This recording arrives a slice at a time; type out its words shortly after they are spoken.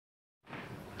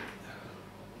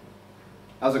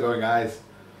How's it going, guys?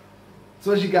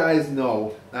 So as you guys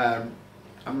know,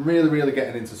 I'm really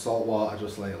getting into saltwater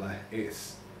just lately.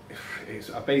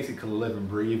 I basically live and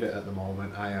breathe it at the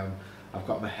moment. I've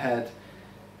got my head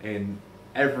in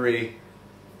every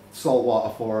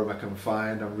saltwater forum I can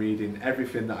find. I'm reading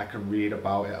everything that I can read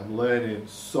about it. I'm learning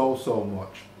so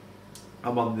much.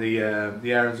 I'm on the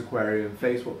Mass Aquarium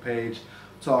Facebook page,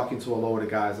 talking to a load of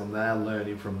guys on there,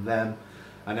 learning from them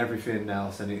and everything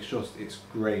else, and it's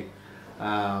great.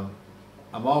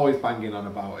 I'm always banging on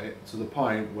about it, to the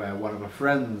point where one of my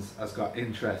friends has got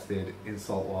interested in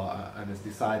saltwater and has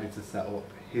decided to set up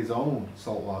his own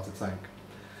saltwater tank.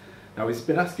 Now, he's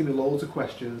been asking me loads of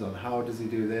questions on how does he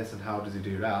do this and how does he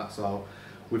do that, so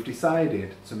we've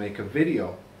decided to make a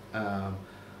video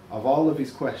of all of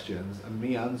his questions and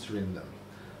me answering them.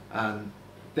 And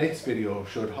this video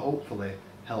should hopefully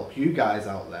help you guys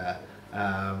out there,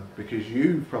 because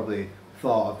you've probably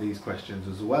thought of these questions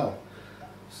as well.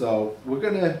 So we're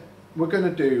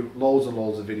gonna do loads and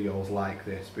loads of videos like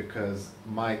this because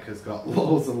Mike has got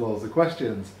loads and loads of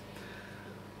questions.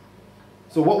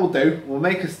 So what we'll do, we'll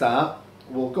make a start.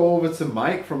 We'll go over to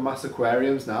Mike from Mass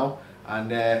Aquariums now,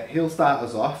 and he'll start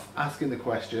us off asking the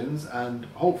questions, and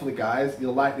hopefully guys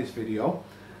you'll like this video,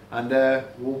 and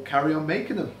we'll carry on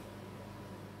making them.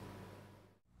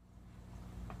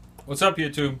 What's up,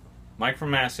 YouTube? Mike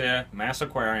from Mass here, Mass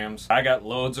Aquariums. I got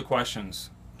loads of questions,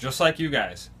 just like you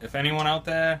guys. If anyone out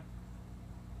there,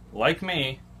 like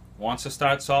me, wants to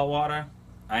start saltwater,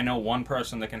 I know one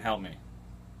person that can help me,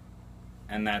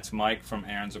 and that's Mike from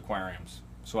Mass Aquariums.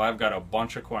 So I've got a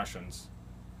bunch of questions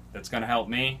that's going to help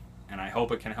me, and I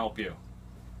hope it can help you.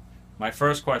 My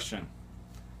first question: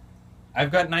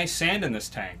 I've got nice sand in this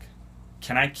tank.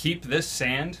 Can I keep this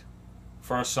sand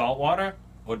for a saltwater,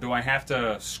 or do I have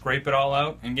to scrape it all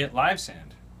out and get live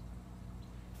sand?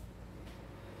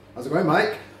 How's it going,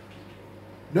 Mike?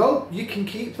 No, you can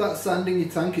keep that sand in your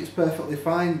tank, it's perfectly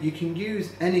fine. You can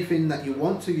use anything that you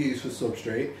want to use for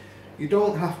substrate. You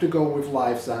don't have to go with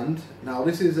live sand. Now,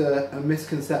 this is a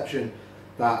misconception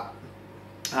that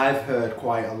I've heard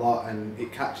quite a lot, and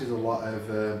it catches a lot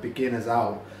of beginners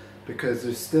out, because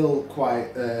there's still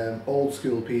quite old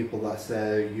school people that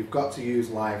say you've got to use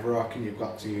live rock and you've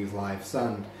got to use live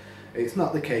sand. It's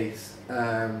not the case,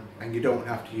 and you don't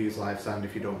have to use live sand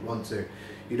if you don't want to.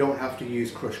 You don't have to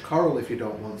use crushed coral if you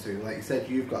don't want to. Like you said,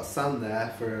 you've got sand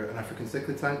there for an African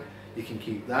cichlid tank. You can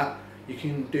keep that. You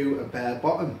can do a bare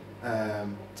bottom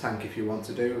tank if you want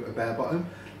to do a bare bottom.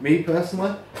 Me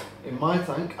personally, in my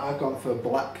tank, I've gone for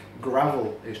black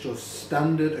gravel. It's just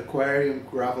standard aquarium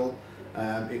gravel.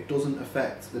 It doesn't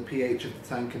affect the pH of the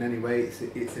tank in any way.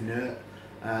 It's inert,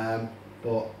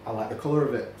 but I like the colour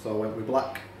of it, so I went with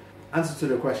black. Answer to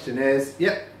the question is,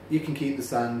 yep, you can keep the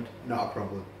sand, not a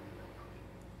problem.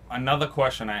 Another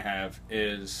question I have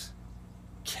is,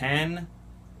 can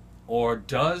or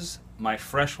does my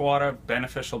freshwater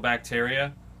beneficial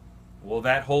bacteria, will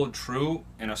that hold true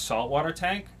in a saltwater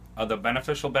tank? Are the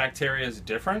beneficial bacteria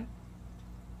different?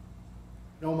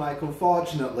 No, Mike,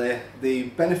 unfortunately, the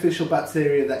beneficial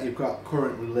bacteria that you've got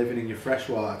currently living in your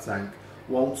freshwater tank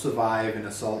won't survive in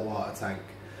a saltwater tank.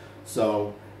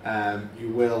 So you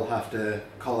will have to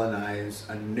colonise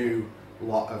a new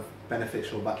lot of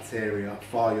beneficial bacteria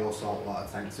for your saltwater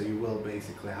tank. So you will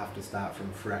basically have to start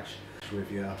from fresh with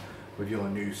your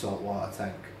new saltwater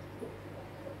tank.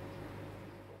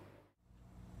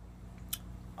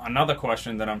 Another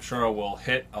question that I'm sure will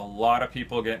hit a lot of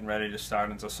people getting ready to start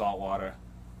into saltwater.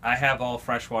 I have all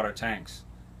freshwater tanks.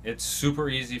 It's super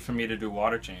easy for me to do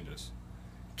water changes.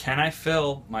 Can I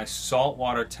fill my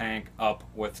saltwater tank up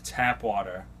with tap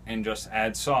water and just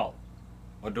add salt?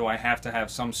 Or do I have to have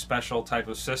some special type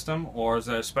of system, or is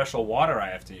there a special water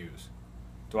I have to use?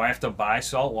 Do I have to buy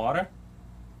salt water?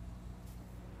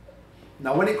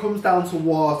 Now, when it comes down to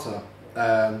water,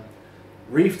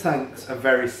 reef tanks are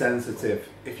very sensitive.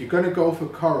 If you're going to go for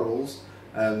corals,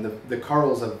 the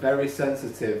corals are very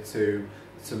sensitive to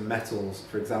metals,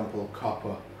 for example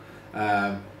copper,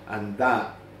 and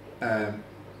that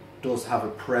does have a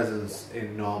presence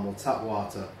in normal tap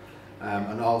water,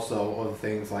 and also other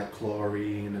things like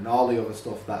chlorine and all the other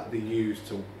stuff that they use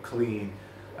to clean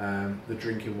the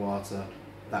drinking water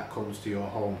that comes to your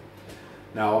home.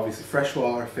 Now, obviously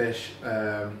freshwater fish,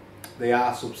 they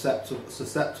are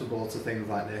susceptible to things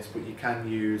like this, but you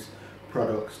can use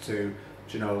products to,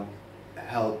 you know,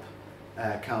 help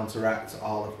counteract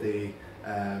all of the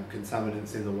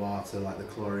contaminants in the water, like the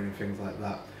chlorine and things like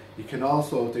that. You can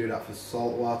also do that for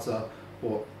salt water,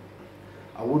 but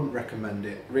I wouldn't recommend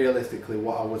it. Realistically,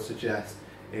 what I would suggest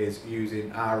is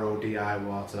using RODI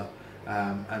water,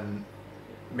 and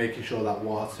making sure that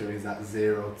water is at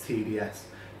 0 TDS.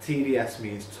 TDS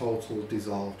means total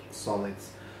dissolved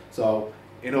solids. So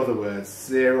in other words,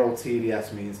 0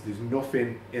 TDS means there's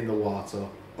nothing in the water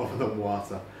other than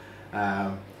water.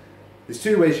 There's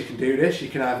two ways you can do this. You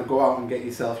can either go out and get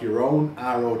yourself your own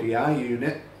RODI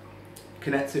unit,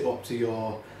 connect it up to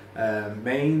your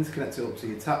mains, connect it up to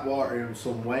your tap water in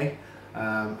some way,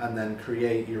 and then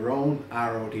create your own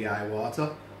RODI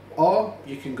water. Or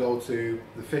you can go to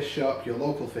the fish shop, your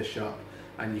local fish shop,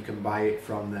 and you can buy it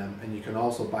from them. And you can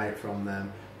also buy it from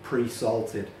them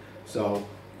pre-salted. So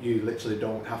you literally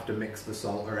don't have to mix the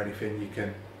salt or anything. You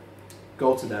can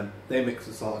go to them, they mix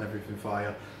the salt and everything for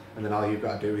you, and then all you've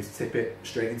got to do is tip it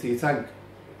straight into your tank.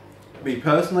 Me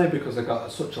personally, because I've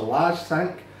got such a large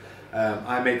tank,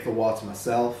 I make the water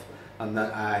myself, and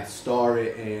then I store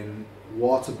it in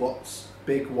water butts,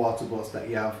 big water butts that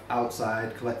you have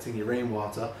outside collecting your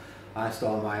rainwater. I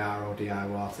store my RODI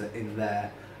water in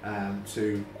there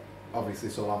to obviously,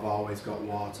 so I've always got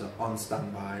water on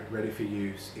standby ready for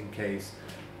use in case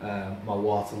my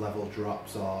water level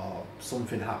drops or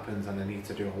something happens and I need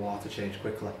to do a water change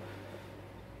quickly.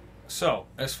 So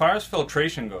as far as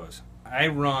filtration goes, I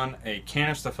run a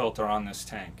canister filter on this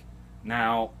tank.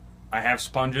 Now I have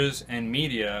sponges and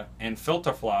media and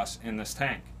filter floss in this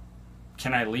tank.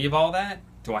 Can I leave all that?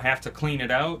 Do I have to clean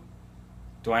it out?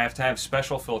 Do I have to have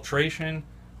special filtration?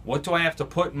 What do I have to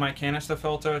put in my canister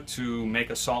filter to make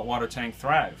a saltwater tank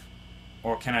thrive?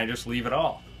 Or can I just leave it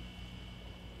all?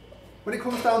 When it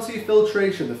comes down to your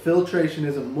filtration, the filtration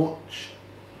isn't much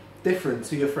different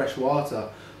to your fresh water.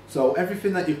 So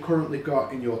everything that you've currently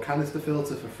got in your canister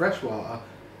filter for fresh water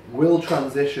will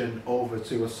transition over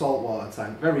to a saltwater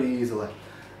tank very easily.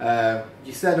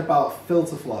 You said about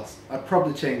filter floss. I'd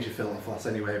probably change your filter floss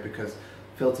anyway, because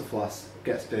filter floss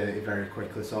gets dirty very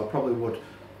quickly, so I probably would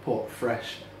put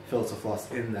fresh filter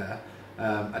floss in there.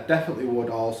 I definitely would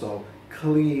also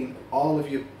clean all of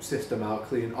your system out,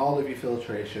 clean all of your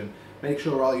filtration, make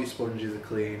sure all your sponges are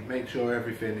clean, make sure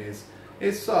everything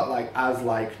is sort of like as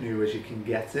like new as you can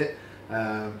get it.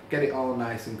 Get it all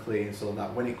nice and clean so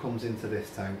that when it comes into this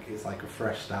tank it's like a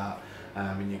fresh start,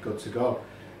 and you're good to go.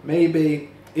 Maybe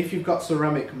if you've got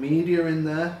ceramic media in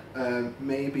there,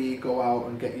 maybe go out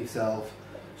and get yourself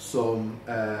some,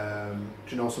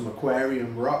 do you know, some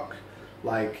aquarium rock,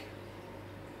 like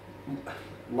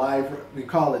live, we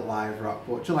call it live rock,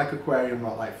 but do you know, like aquarium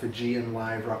rock, like Fijian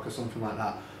live rock or something like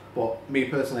that. But me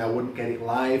personally, I wouldn't get it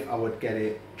live, I would get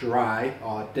it dry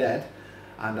or dead,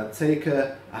 and I'd take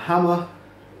a hammer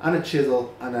and a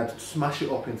chisel and I'd smash it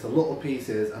up into little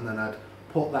pieces, and then I'd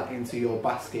put that into your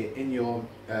basket in your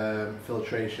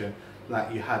filtration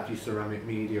that you had your ceramic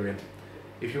media in.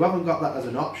 If you haven't got that as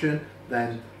an option,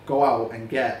 then go out and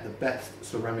get the best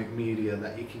ceramic media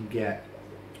that you can get.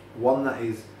 One that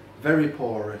is very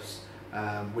porous,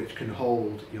 which can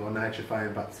hold your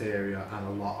nitrifying bacteria and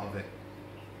a lot of it.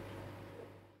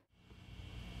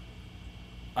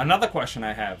 Another question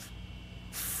I have,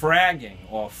 fragging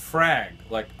or frag,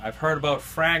 like I've heard about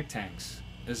frag tanks.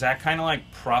 Is that kind of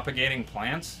like propagating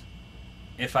plants?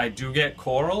 If I do get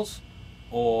corals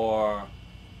or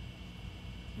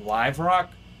live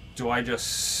rock, do I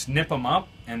just snip them up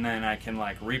and then I can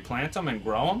like replant them and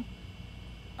grow them?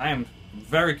 I am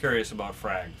very curious about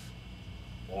frags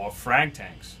or frag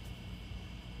tanks.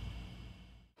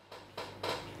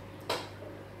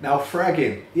 Now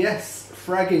fragging, yes,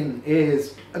 fragging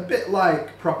is a bit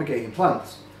like propagating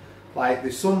plants. Like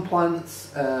there's some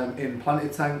plants in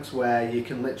planted tanks where you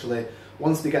can literally,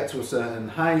 once they get to a certain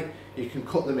height, you can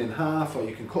cut them in half, or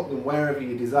you can cut them wherever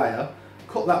you desire,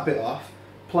 cut that bit off,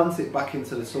 plant it back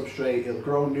into the substrate, it'll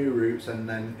grow new roots, and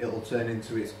then it'll turn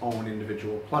into its own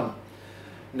individual plant.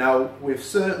 Now with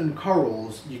certain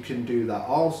corals you can do that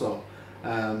also.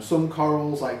 Some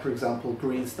corals, like for example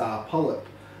green star polyp,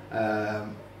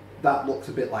 that looks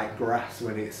a bit like grass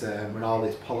when it's when all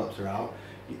its polyps are out.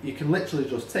 You can literally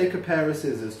just take a pair of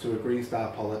scissors to a green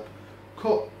star polyp,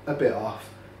 cut a bit off,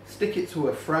 stick it to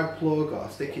a frag plug or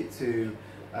stick it to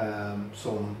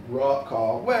some rock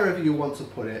or wherever you want to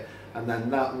put it, and then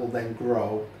that will then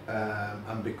grow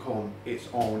and become its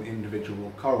own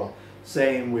individual coral.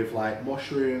 Same with like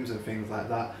mushrooms and things like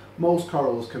that. Most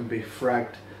corals can be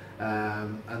fragged,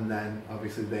 and then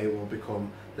obviously they will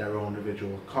become their own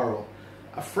individual coral.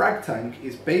 A frag tank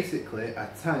is basically a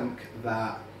tank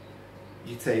that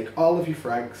you take all of your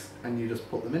frags and you just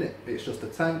put them in it. It's just a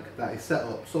tank that is set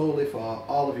up solely for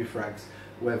all of your frags,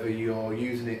 whether you're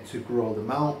using it to grow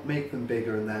them out, make them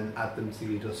bigger and then add them to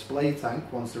your display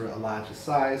tank once they're at a larger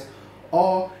size,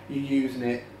 or you're using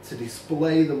it to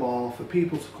display them all for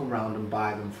people to come around and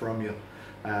buy them from you.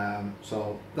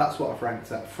 So that's what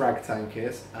a frag tank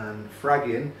is, and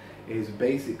fragging is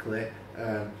basically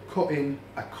cutting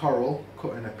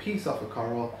a piece off a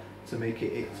coral to make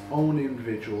it its own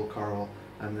individual coral,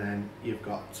 and then you've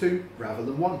got two rather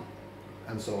than one,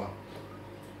 and so on.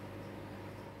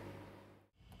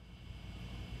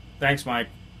 Thanks, Mike.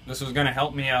 This is going to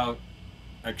help me out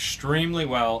extremely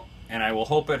well, and I will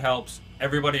hope it helps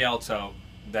everybody else out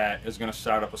that is going to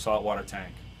start up a saltwater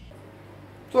tank.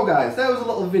 So guys, there was a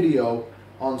little video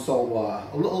on saltwater,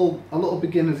 a little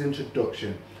beginner's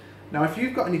introduction. Now if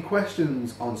you've got any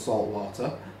questions on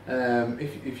saltwater,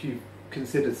 if you've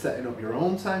considered setting up your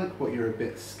own tank but you're a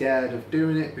bit scared of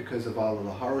doing it because of all of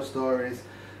the horror stories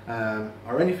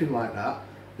or anything like that,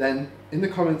 then in the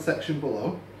comment section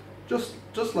below, just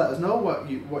let us know what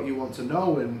you want to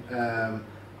know, and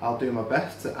I'll do my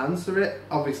best to answer it.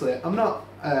 Obviously, I'm not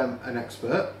an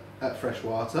expert at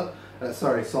saltwater.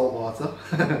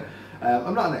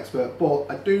 I'm not an expert, but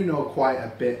I do know quite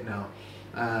a bit now,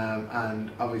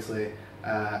 and obviously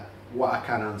what I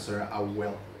can answer, I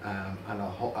will, and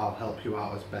I'll help you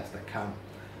out as best I can.